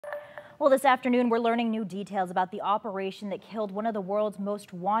Well, this afternoon, we're learning new details about the operation that killed one of the world's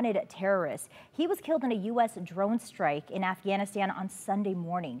most wanted terrorists. He was killed in a U.S. drone strike in Afghanistan on Sunday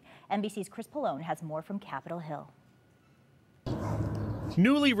morning. NBC's Chris Pallone has more from Capitol Hill.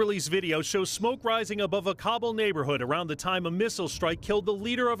 Newly released video shows smoke rising above a Kabul neighborhood around the time a missile strike killed the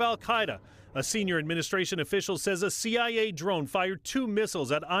leader of al-Qaida. A senior administration official says a CIA drone fired 2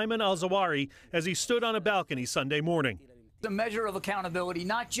 missiles at Ayman al-Zawahri as he stood on a balcony Sunday morning. A measure of accountability,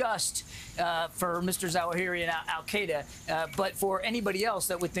 not just for Mr. Zawahri and al-Qaida, but for anybody else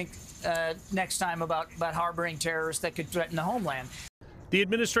that would think next time about harboring terrorists that could threaten the homeland. The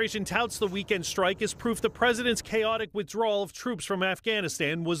administration touts the weekend strike as proof the president's chaotic withdrawal of troops from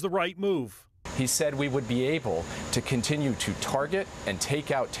Afghanistan was the right move. He said we would be able to continue to target and take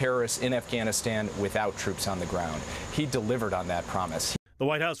out terrorists in Afghanistan without troops on the ground. He delivered on that promise. The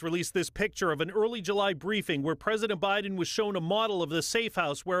White House released this picture of an early July briefing where President Biden was shown a model of the safe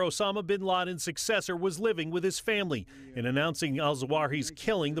house where Osama bin Laden's successor was living with his family. In announcing al-Zawahri's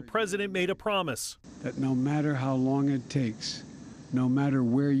killing, the president made a promise that no matter how long it takes, no matter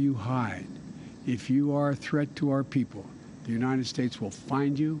where you hide, if you are a threat to our people, the United States will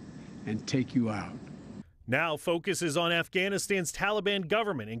find you and take you out. Now focus is on Afghanistan's Taliban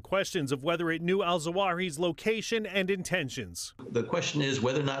government and questions of whether it knew al-Zawahri's location and intentions. The question is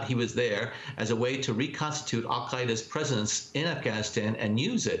whether or not he was there as a way to reconstitute al-Qaeda's presence in Afghanistan and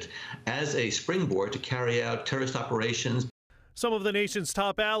use it as a springboard to carry out terrorist operations. Some of the nation's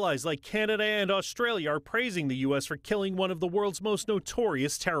top allies like Canada and Australia are praising the U.S. for killing one of the world's most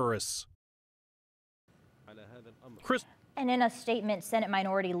notorious terrorists. And in a statement, Senate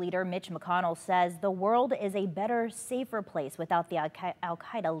Minority Leader Mitch McConnell says the world is a better, safer place without the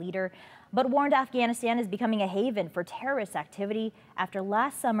al-Qaeda leader, but warned Afghanistan is becoming a haven for terrorist activity after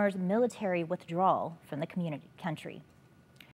last summer's military withdrawal from the country.